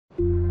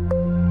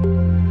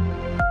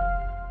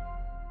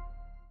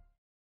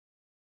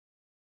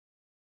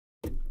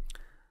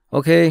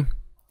Okay,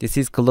 this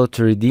is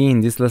clo3D. In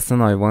this lesson,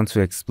 I want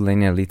to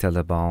explain a little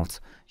about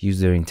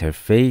user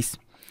interface.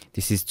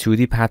 This is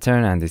 2D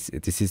pattern, and this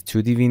is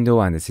 2D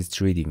window, and this is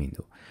 3D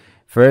window.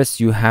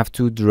 First, you have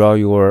to draw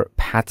your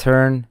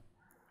pattern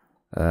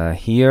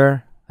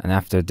here, and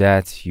after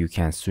that, you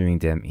can swing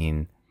them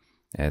in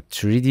a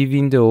 3D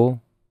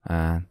window,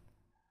 and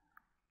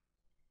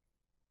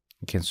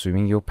you can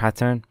swing your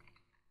pattern.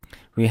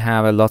 We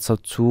have a lots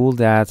of tools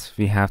that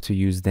we have to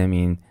use them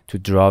in to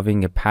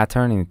drawing a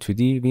pattern in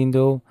 2D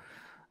window,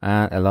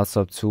 and a lots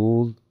of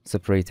tools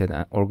separated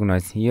and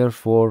organized here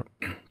for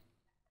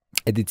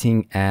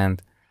editing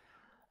and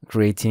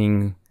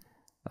creating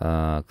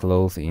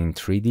clothes in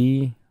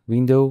 3D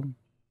window.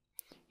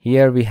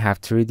 Here we have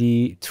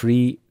 3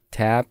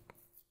 tab,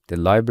 the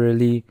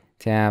library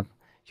tab.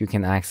 You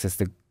can access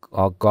the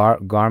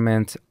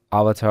garment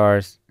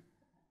avatars.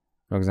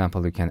 For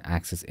example, you can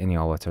access any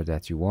avatar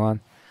that you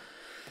want.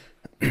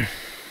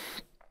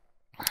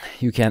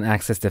 You can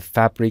access the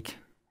fabric.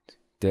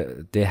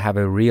 They have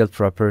a real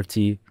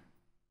property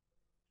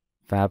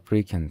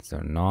fabric, and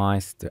they're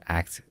nice. They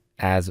act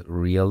as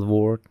real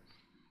world.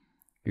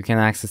 You can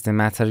access the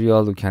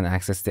material. You can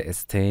access the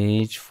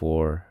stage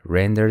for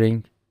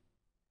rendering,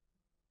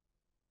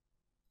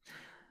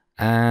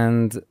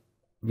 and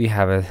we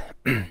have a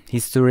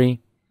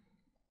history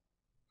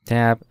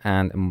tab,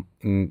 and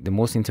the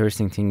most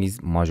interesting thing is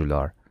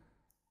modular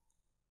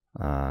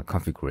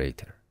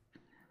configurator.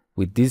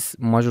 With this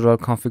modular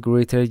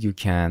configurator, you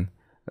can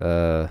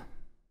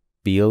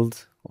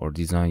build or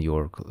design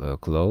your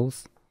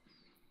clothes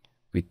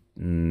with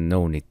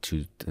no need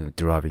to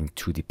drawing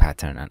 2D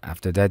pattern, and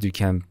after that you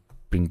can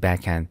bring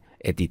back and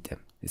edit them.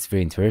 It's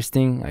very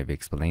interesting. I've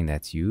explained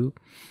that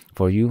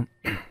for you.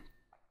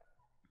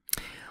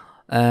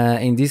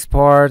 In this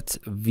part,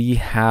 we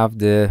have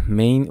the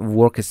main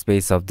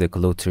workspace of the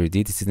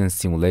clo3D. This is a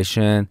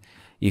simulation.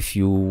 If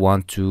you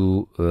want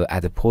to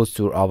add a pose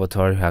to your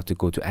avatar, you have to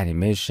go to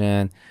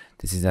animation.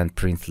 This is a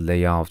print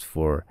layout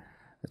for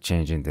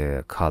changing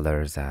the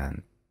colors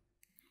and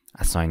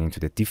assigning to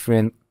the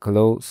different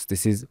clothes.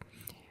 This is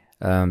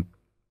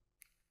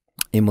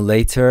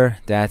emulator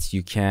that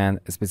you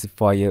can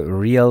specify a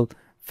real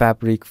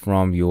fabric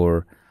from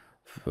your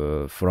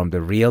from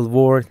the real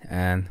world,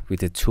 and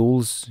with the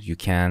tools you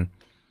can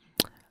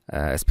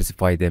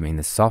specify them in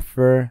the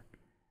software.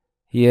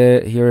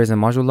 Here is a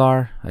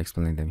modular. I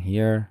explained them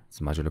here. It's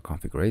a modular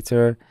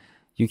configurator.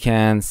 You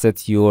can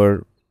set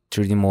your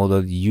 3D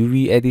model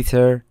UV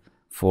editor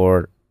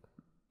for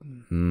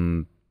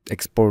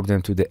export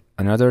them to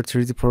another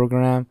 3D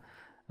program.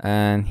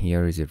 And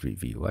here is a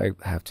review. I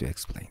have to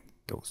explain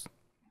those.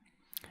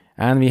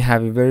 And we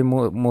have a very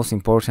most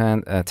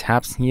important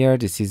tabs here.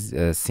 This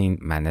is scene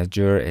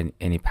manager, and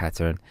any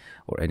pattern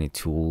or any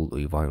tool,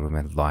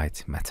 environment,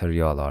 light,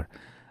 material are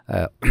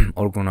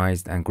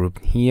organized and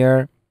grouped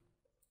here.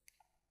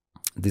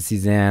 This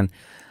is an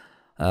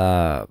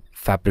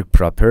fabric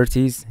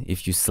properties.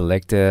 If you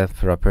select the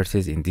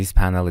properties in this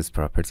panel, its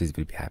properties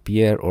will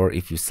appear, or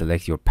if you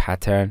select your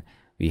pattern,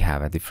 we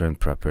have a different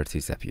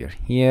properties appear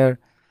here.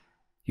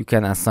 You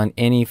can assign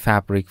any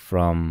fabric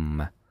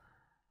from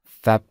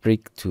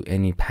fabric to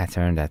any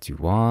pattern that you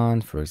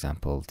want. For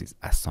example, this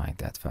assign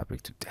that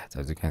fabric to that.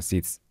 As you can see,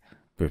 it's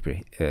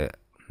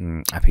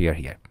appear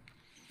here.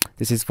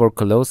 This is for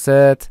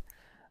closet.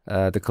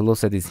 The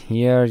closet is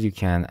here. You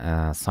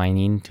can sign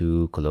in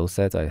to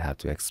closet. I have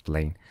to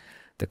explain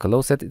the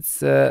closet.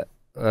 It's a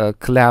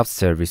cloud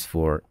service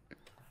for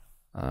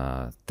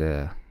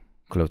the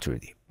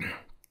clo3D.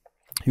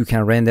 You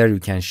can render, you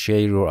can share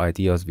your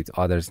ideas with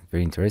others.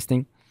 Very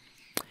interesting.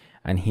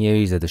 And here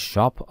is the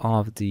shop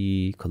of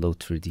the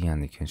clo3D,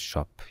 and you can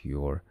shop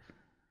your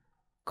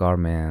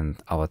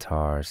garment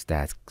avatars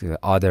that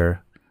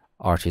other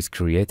artists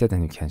created,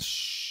 and you can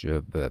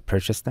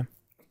purchase them.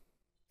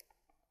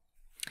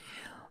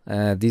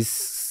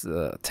 This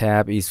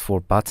tab is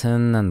for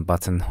button and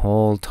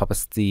buttonhole, top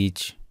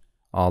stitch,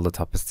 all the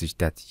top stitch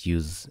that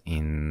use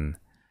in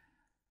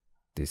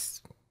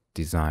this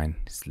design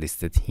is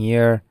listed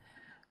here.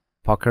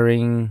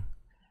 Puckering.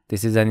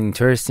 This is an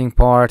interesting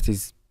part.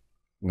 Is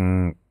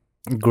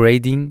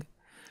grading.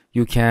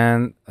 You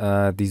can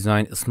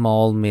design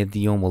small,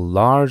 medium, or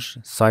large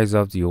size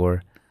of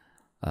your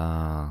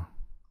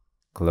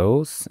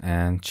clothes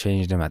and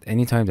change them at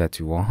any time that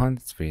you want.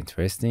 It's very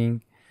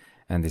interesting.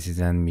 And this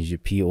is a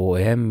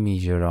POM,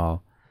 measure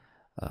of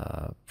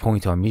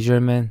point of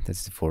measurement.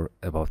 That's for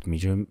about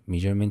measuring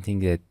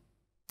the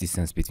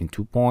distance between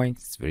 2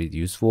 points. It's very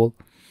useful.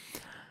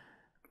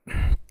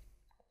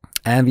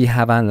 And we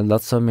have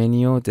lots of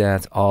menu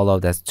that all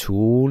of those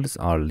tools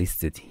are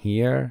listed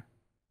here.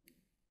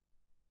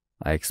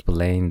 I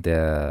explained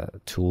the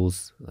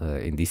tools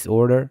in this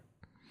order.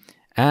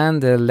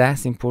 And the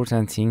last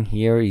important thing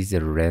here is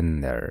the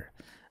render.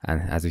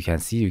 And as you can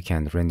see, you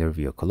can render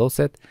via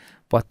closet,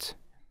 but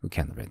you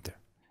can render.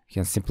 You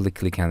can simply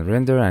click and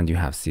render, and you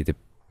have see the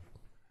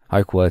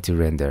high quality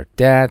render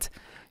that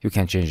You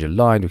can change the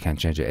line, you can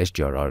change the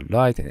HDRR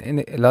light,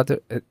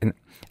 and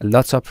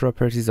lots of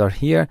properties are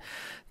here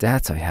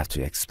that I have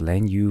to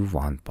explain you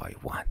one by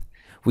one.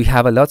 We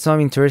have a lots of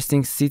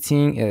interesting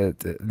setting,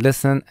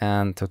 lesson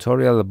and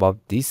tutorial about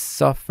this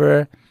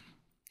software.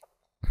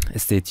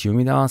 Stay tuned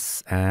with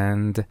us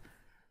and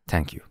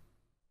thank you.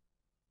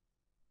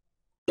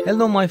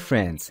 Hello my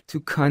friends, to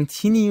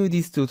continue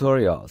these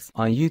tutorials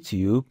on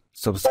YouTube,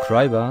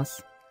 subscribe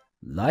us,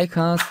 like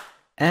us,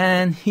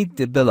 and hit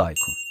the bell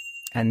icon.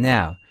 And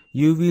now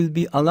you will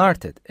be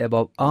alerted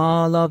about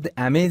all of the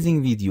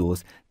amazing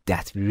videos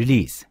that we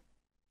release.